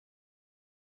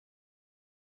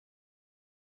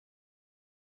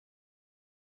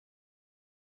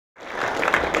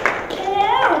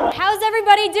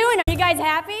everybody doing? Are you guys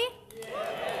happy?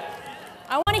 Yeah.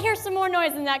 I want to hear some more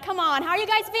noise than that. Come on, how are you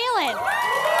guys feeling?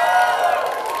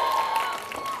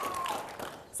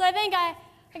 So I think I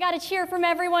got a cheer from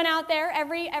everyone out there.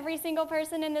 Every single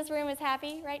person in this room is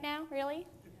happy right now, really?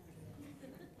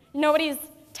 Nobody's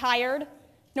tired.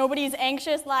 Nobody's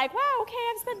anxious like, wow, okay,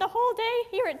 I've spent the whole day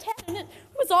here at TED and it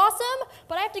was awesome,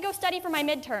 but I have to go study for my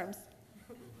midterms.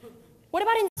 What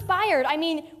about inspired? I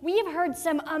mean, we've heard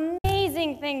some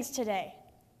amazing things today.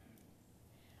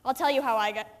 I'll tell you how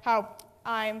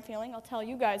I'm feeling. I'll tell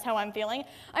you guys how I'm feeling.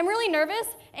 I'm really nervous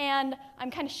and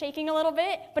I'm kind of shaking a little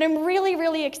bit, but I'm really,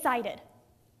 really excited.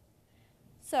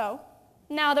 So,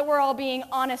 now that we're all being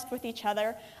honest with each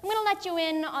other, I'm going to let you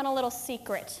in on a little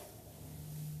secret.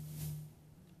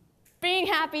 Being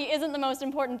happy isn't the most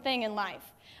important thing in life.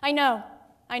 I know,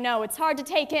 it's hard to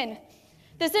take in.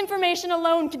 This information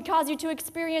alone can cause you to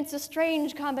experience a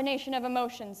strange combination of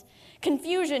emotions: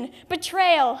 confusion,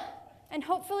 betrayal, and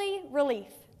hopefully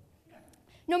relief.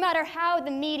 No matter how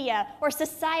the media or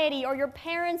society or your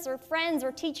parents or friends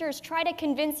or teachers try to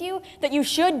convince you that you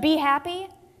should be happy,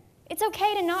 it's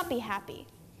okay to not be happy.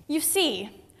 You see,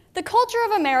 the culture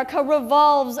of America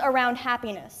revolves around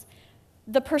happiness.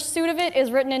 The pursuit of it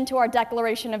is written into our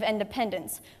Declaration of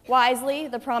Independence. Wisely,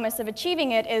 the promise of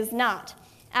achieving it is not.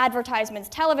 Advertisements,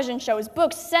 television shows,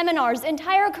 books, seminars,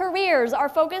 entire careers are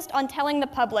focused on telling the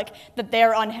public that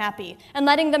they're unhappy and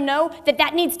letting them know that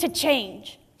that needs to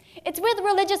change. It's with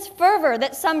religious fervor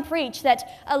that some preach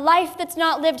that a life that's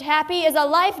not lived happy is a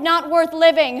life not worth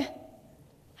living.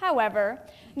 However,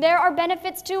 there are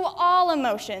benefits to all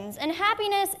emotions, and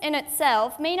happiness in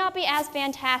itself may not be as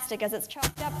fantastic as it's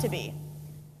chalked up to be.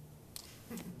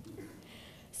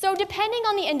 So depending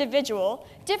on the individual,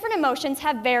 different emotions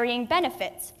have varying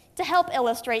benefits. To help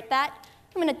illustrate that,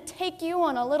 I'm going to take you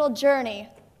on a little journey.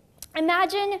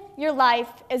 Imagine your life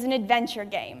is an adventure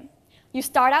game. You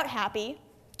start out happy,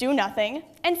 do nothing,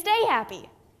 and stay happy.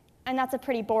 And that's a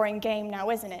pretty boring game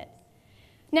now, isn't it?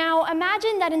 Now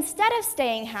imagine that instead of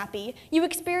staying happy, you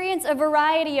experience a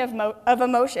variety of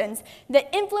emotions that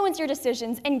influence your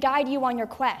decisions and guide you on your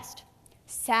quest.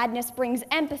 Sadness brings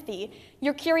empathy.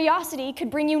 Your curiosity could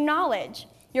bring you knowledge.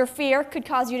 Your fear could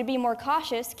cause you to be more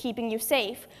cautious, keeping you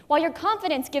safe, while your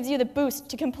confidence gives you the boost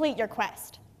to complete your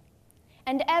quest.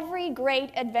 And every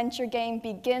great adventure game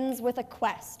begins with a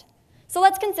quest. So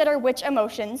let's consider which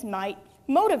emotions might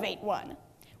motivate one.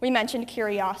 We mentioned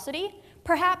curiosity.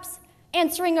 Perhaps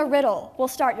answering a riddle will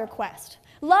start your quest.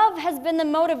 Love has been the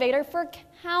motivator for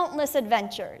countless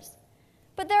adventures.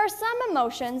 But there are some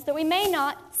emotions that we may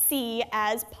not see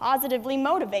as positively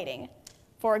motivating.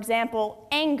 For example,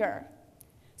 anger.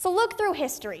 So look through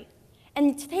history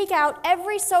and take out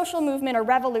every social movement or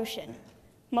revolution.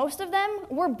 Most of them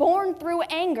were born through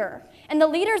anger. And the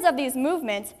leaders of these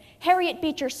movements, Harriet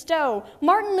Beecher Stowe,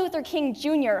 Martin Luther King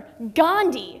Jr.,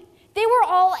 Gandhi, they were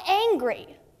all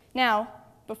angry. Now,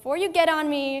 before you get on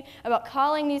me about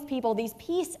calling these people, these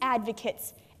peace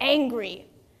advocates, angry,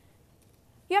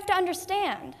 you have to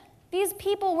understand, these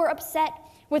people were upset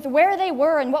with where they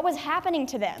were and what was happening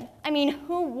to them. I mean,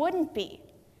 who wouldn't be?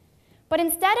 But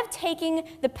instead of taking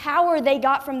the power they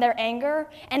got from their anger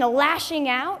and lashing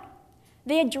out,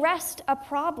 they addressed a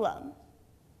problem.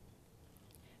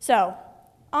 So,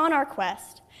 on our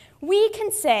quest, we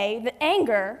can say that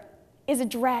anger is a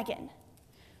dragon.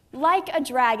 Like a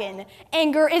dragon,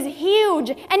 anger is huge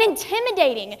and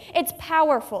intimidating. It's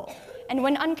powerful, and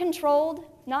when uncontrolled,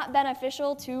 not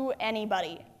beneficial to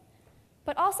anybody.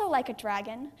 But also like a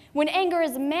dragon, when anger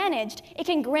is managed, it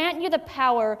can grant you the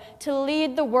power to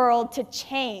lead the world to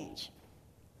change.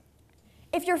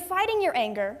 If you're fighting your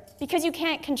anger because you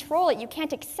can't control it, you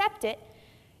can't accept it,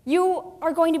 you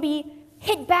are going to be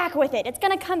hit back with it. It's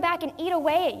going to come back and eat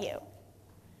away at you.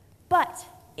 But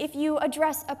if you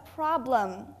address a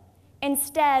problem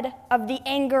instead of the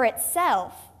anger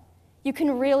itself, you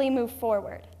can really move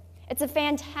forward. It's a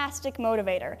fantastic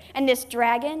motivator, and this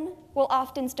dragon will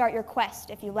often start your quest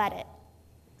if you let it.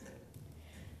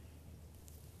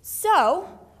 So,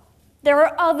 there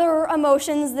are other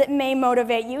emotions that may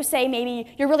motivate you. Say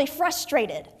maybe you're really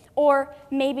frustrated, or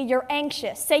maybe you're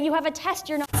anxious. Say you have a test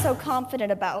you're not so confident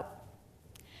about.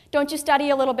 Don't you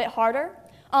study a little bit harder?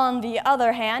 On the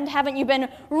other hand, haven't you been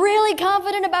really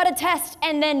confident about a test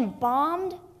and then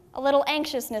bombed? A little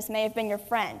anxiousness may have been your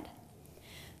friend.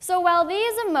 So while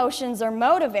these emotions are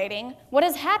motivating, what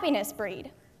does happiness breed?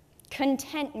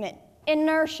 Contentment,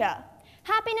 inertia.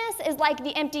 Happiness is like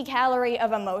the empty calorie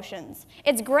of emotions.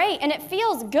 It's great and it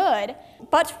feels good,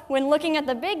 but when looking at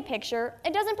the big picture,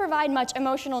 it doesn't provide much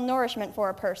emotional nourishment for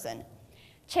a person.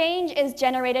 Change is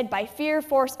generated by fear,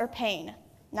 force, or pain,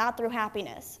 not through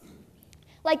happiness.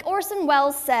 Like Orson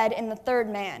Welles said in The Third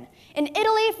Man, in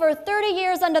Italy for 30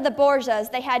 years under the Borgias,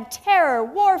 they had terror,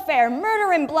 warfare,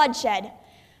 murder, and bloodshed.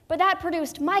 But that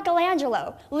produced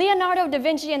Michelangelo, Leonardo da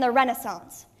Vinci, and the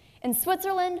Renaissance. In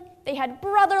Switzerland, they had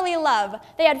brotherly love.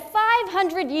 They had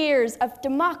 500 years of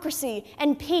democracy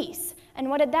and peace. And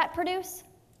what did that produce?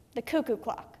 The cuckoo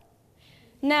clock.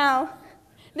 Now,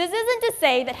 this isn't to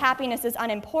say that happiness is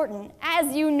unimportant.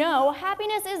 As you know,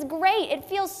 happiness is great. It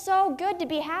feels so good to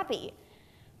be happy.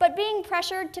 But being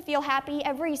pressured to feel happy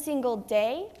every single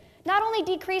day not only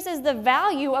decreases the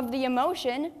value of the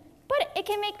emotion, but it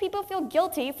can make people feel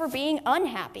guilty for being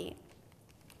unhappy.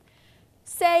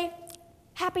 Say,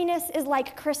 happiness is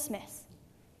like Christmas.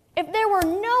 If there were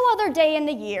no other day in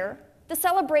the year, the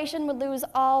celebration would lose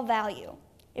all value.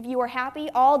 If you were happy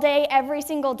all day, every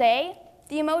single day,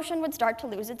 the emotion would start to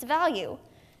lose its value.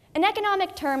 An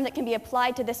economic term that can be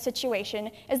applied to this situation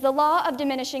is the law of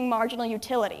diminishing marginal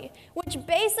utility, which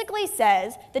basically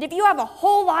says that if you have a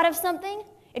whole lot of something,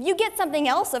 if you get something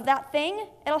else of that thing,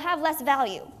 it'll have less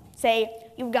value. Say,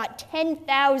 you've got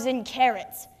 10,000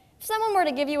 carrots. If someone were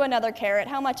to give you another carrot,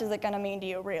 how much is it going to mean to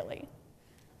you, really?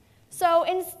 So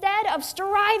instead of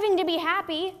striving to be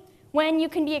happy when you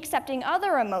can be accepting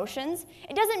other emotions,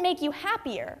 it doesn't make you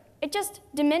happier. It just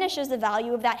diminishes the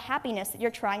value of that happiness that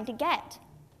you're trying to get.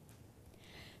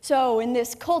 So in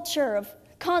this culture of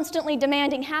constantly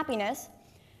demanding happiness,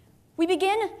 we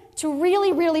begin to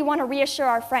really want to reassure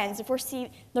our friends. If we see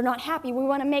they're not happy, we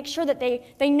want to make sure that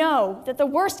they know that the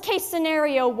worst case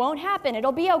scenario won't happen.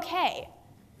 It'll be okay.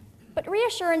 But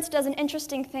reassurance does an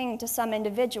interesting thing to some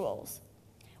individuals.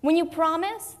 When you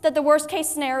promise that the worst case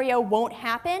scenario won't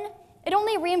happen, it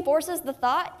only reinforces the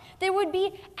thought that it would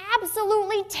be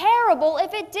absolutely terrible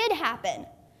if it did happen.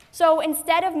 So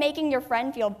instead of making your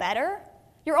friend feel better,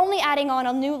 you're only adding on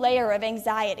a new layer of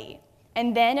anxiety.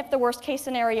 And then if the worst case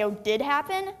scenario did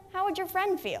happen, how would your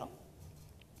friend feel?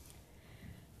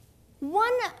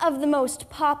 One of the most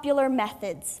popular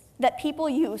methods that people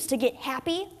use to get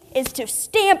happy is to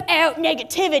stamp out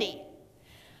negativity.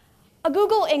 A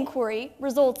Google inquiry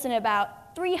results in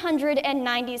about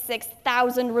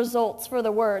 396,000 results for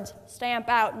the words stamp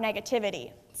out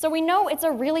negativity. So we know it's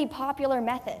a really popular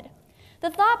method. The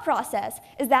thought process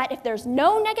is that if there's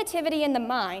no negativity in the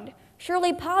mind,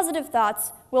 surely positive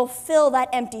thoughts will fill that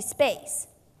empty space.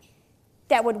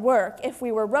 That would work if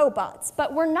we were robots,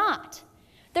 but we're not.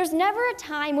 There's never a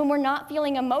time when we're not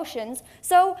feeling emotions,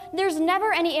 so there's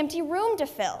never any empty room to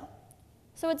fill.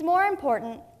 So it's more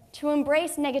important to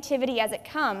embrace negativity as it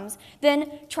comes than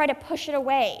try to push it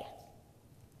away.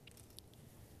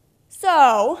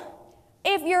 So,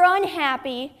 if you're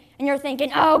unhappy and you're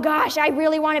thinking, oh gosh, I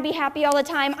really want to be happy all the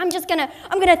time, I'm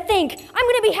gonna think, I'm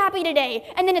gonna be happy today,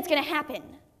 and then it's gonna happen.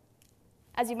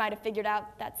 As you might have figured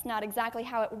out, that's not exactly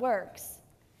how it works.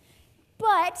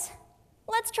 But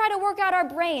let's try to work out our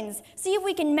brains, see if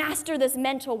we can master this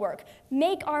mental work,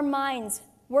 make our minds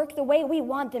work the way we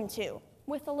want them to,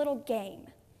 with a little game.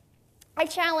 I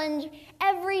challenge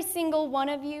every single one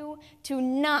of you to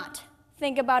not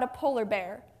think about a polar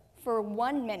bear for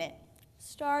 1 minute,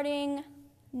 starting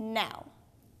now.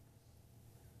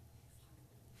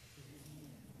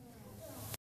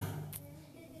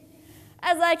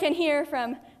 As I can hear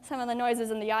from some of the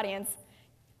noises in the audience,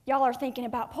 y'all are thinking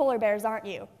about polar bears, aren't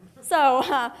you? So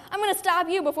I'm going to stop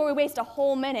you before we waste a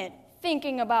whole minute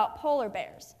thinking about polar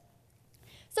bears.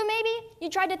 So maybe you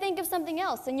tried to think of something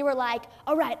else and you were like,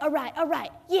 all right,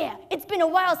 yeah, it's been a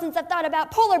while since I've thought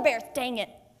about polar bears, dang it.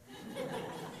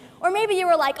 Or maybe you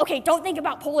were like, okay, don't think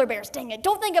about polar bears, dang it.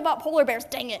 Don't think about polar bears,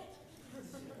 dang it.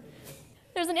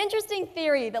 There's an interesting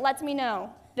theory that lets me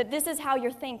know that this is how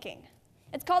you're thinking.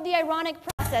 It's called the ironic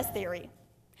process theory,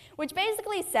 which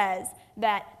basically says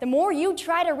that the more you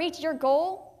try to reach your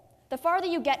goal, the farther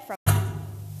you get from it.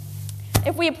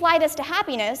 If we apply this to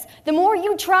happiness, the more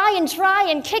you try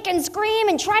and kick and scream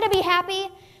and try to be happy,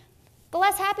 the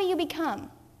less happy you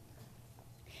become.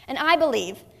 And I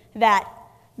believe that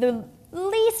the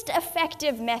least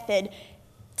effective method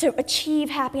to achieve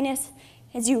happiness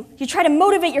is you try to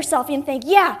motivate yourself and think,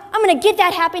 yeah, I'm going to get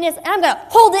that happiness and I'm going to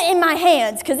hold it in my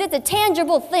hands because it's a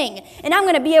tangible thing and I'm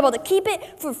going to be able to keep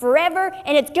it for forever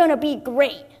and it's going to be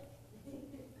great.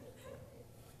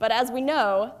 But as we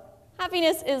know,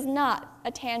 happiness is not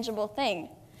a tangible thing.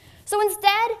 So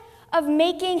instead of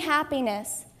making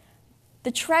happiness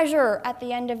the treasure at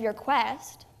the end of your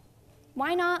quest,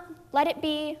 why not let it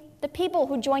be the people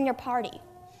who join your party?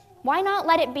 Why not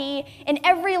let it be in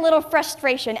every little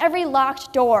frustration, every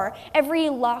locked door, every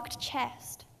locked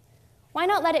chest? Why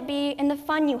not let it be in the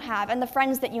fun you have and the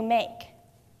friends that you make?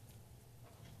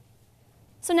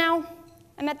 So now,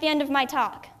 I'm at the end of my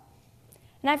talk.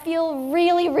 And I feel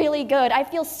really, really good. I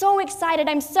feel so excited.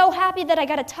 I'm so happy that I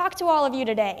got to talk to all of you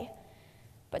today.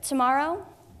 But tomorrow,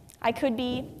 I could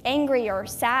be angry or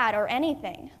sad or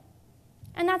anything.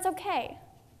 And that's okay.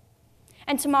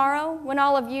 And tomorrow, when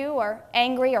all of you are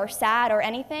angry or sad or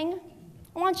anything,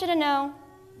 I want you to know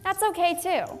that's okay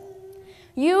too.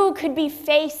 You could be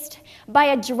faced by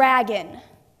a dragon.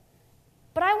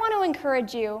 But I want to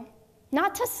encourage you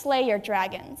not to slay your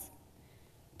dragons,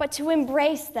 but to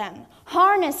embrace them,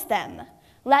 harness them,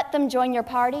 let them join your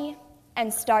party,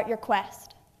 and start your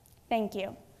quest. Thank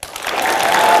you.